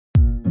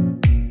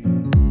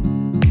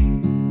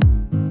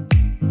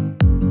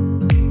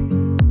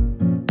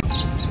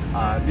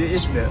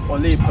is the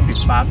only public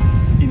park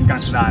in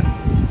Gangsa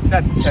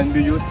that can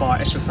be used for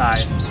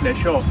exercise,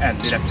 leisure,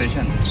 and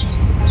relaxation.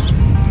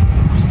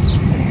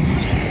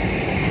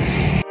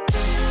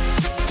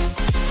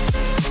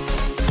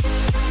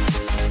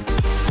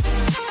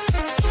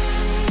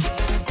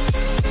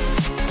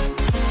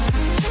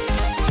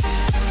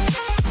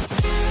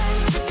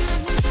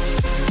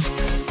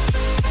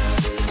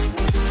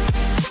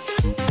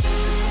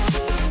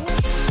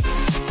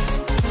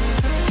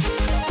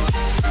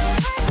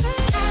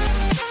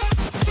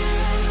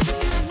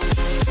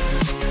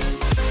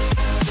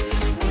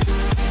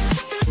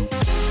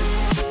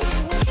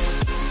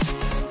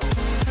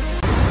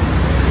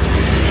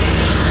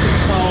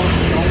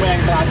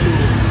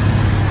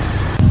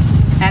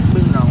 At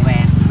bung nong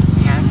weang,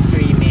 we have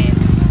three main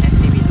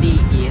activities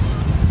is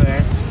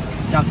first,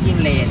 jogging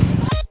lane.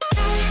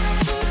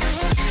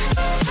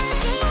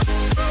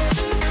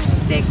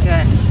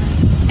 Second,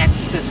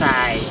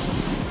 exercise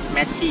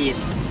machine.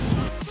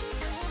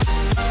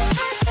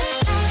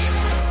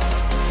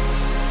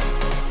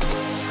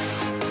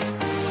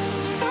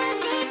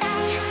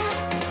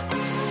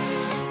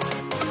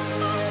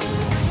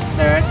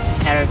 Third,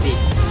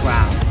 aerobic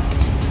ground.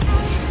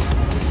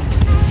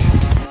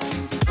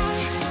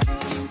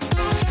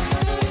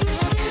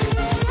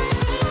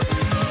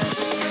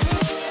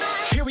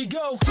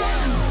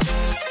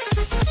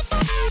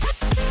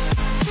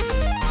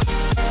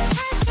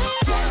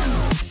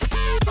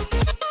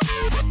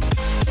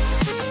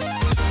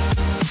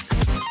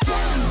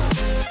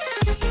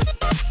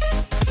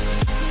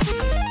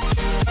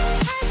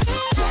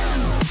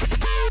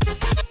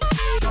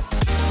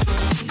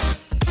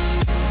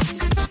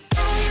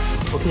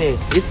 Okay,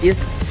 this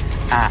is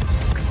a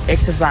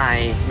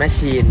exercise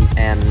machine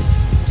and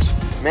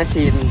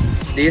machine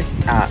this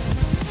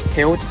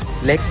health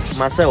legs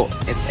muscle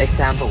as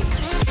example.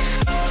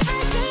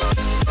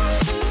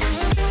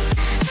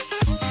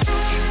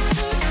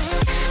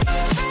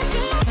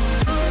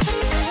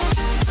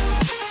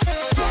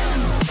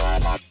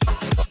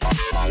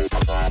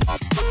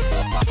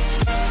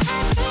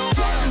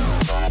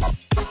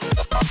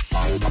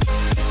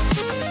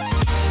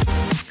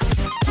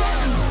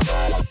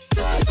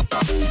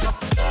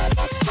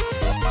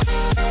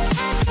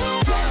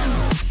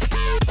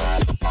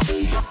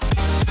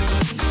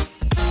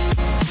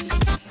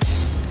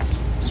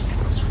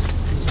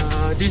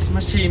 This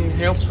machine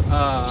helps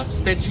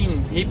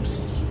stretching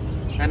hips,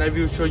 and I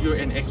will show you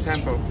an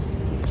example.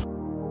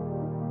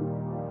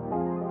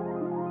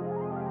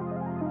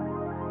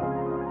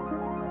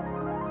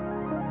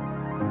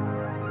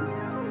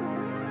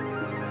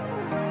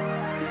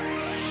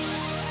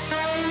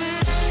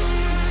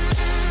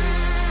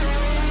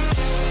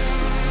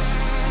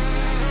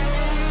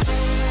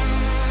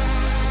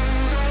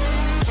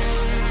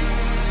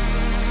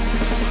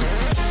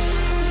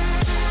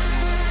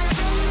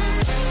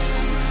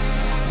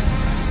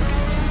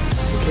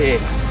 Okay,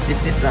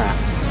 this is a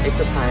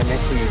exercise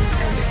machine,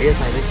 and the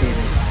exercise machine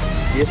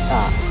is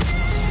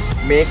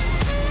make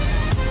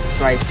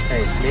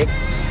tricep,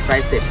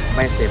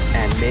 bicep,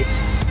 and make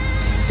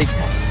six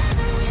pack.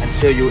 And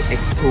show you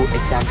two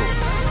examples.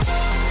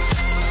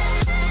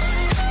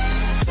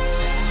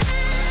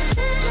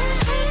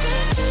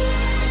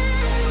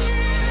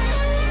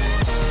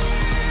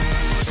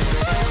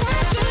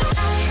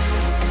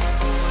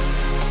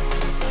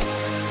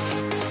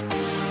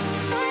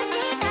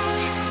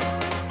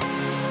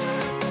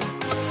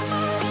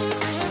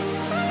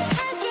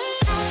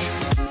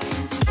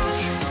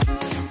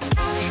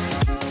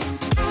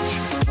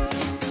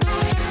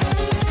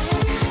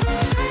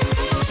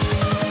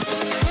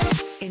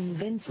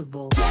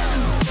 Invincible.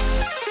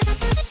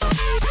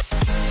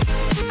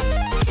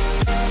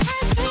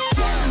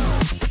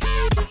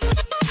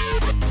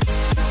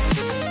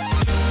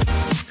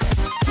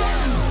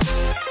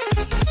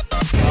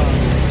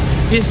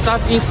 This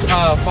stuff is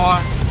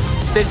for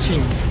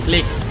stretching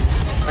legs.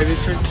 I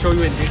will show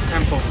you an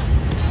example.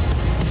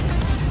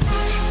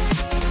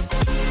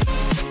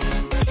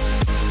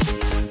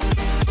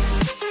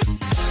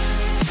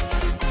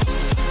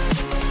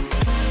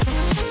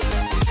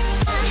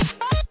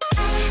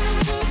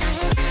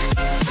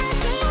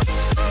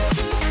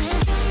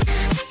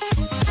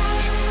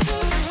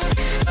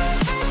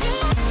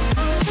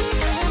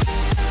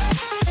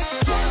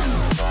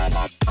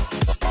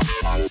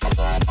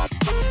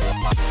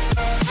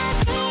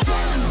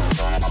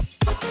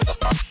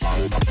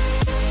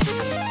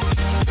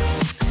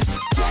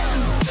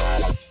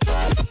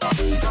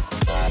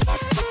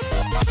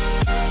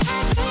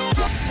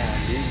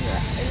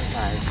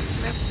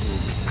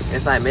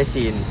 Exercise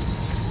machine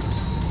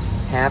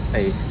have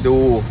a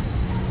do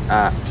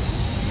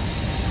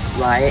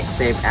ride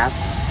same as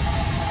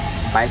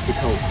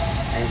bicycle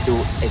and do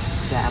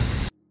exam.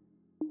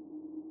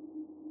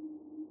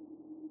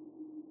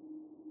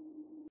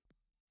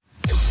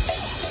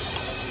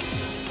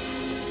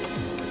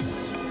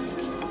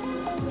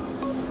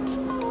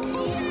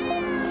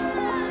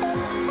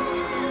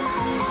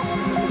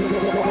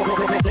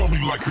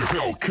 Like a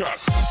Hellcat.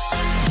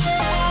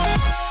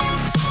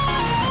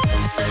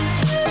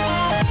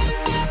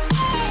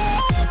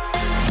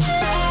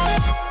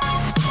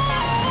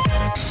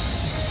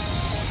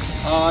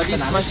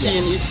 This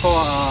machine is for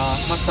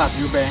massage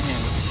your bare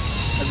hand.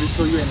 I will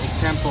show you an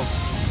example.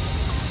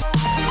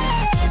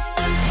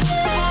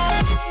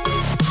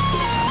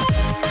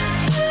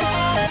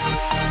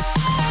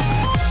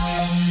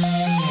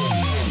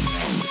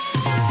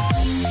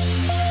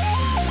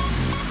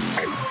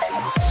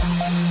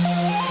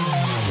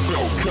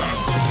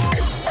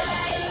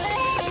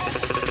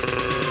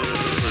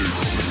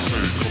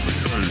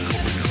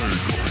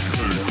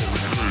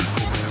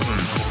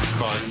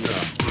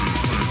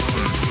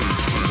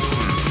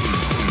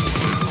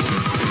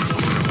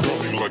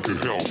 Running like a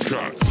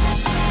Hellcat.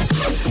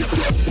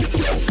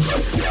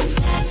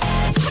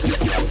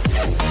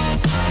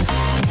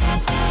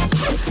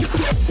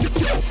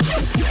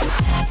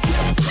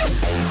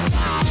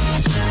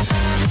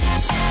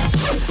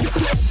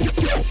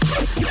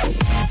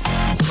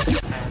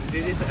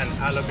 This is an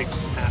aerobic,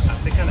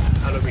 second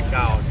aerobic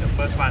gown. The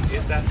first one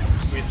is that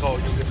we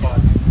told you before.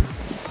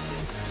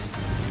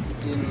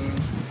 In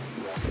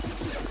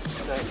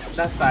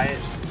that side,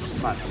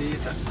 but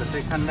this the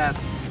second that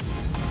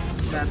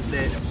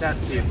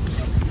is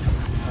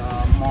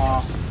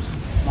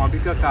more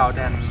bigger gown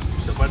than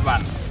the first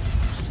one.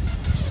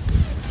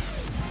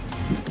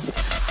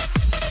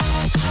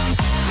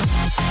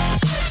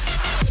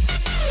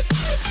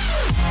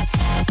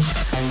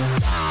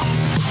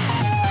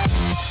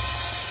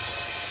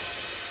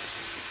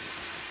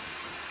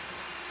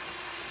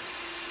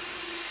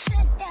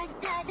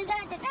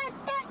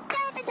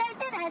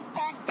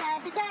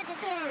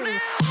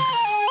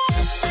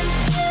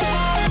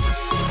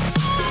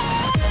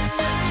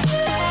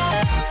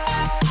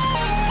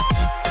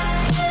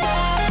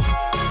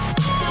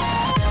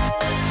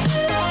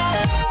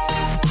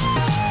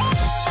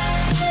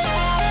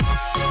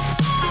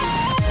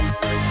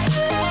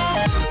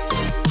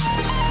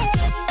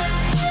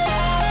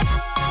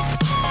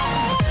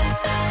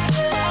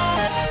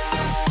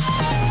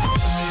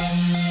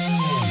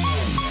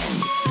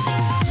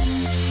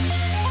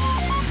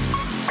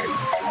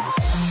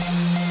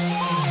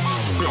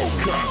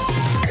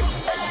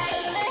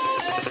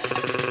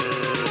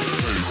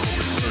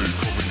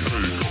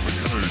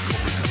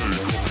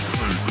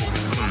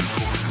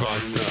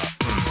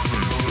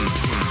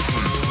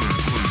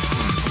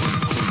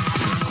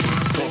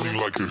 Running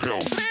like a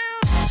hell.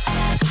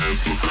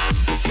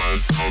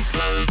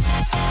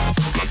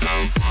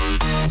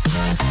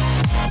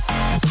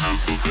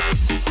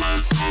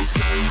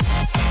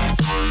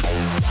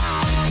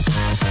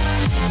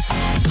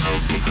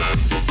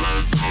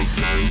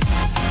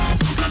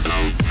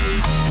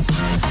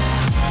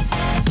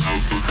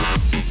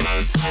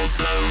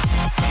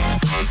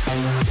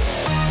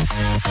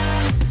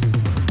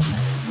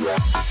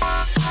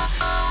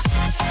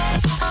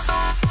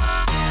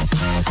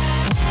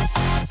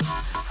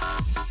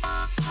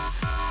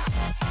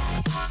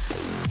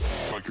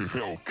 Like a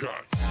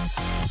Hellcat.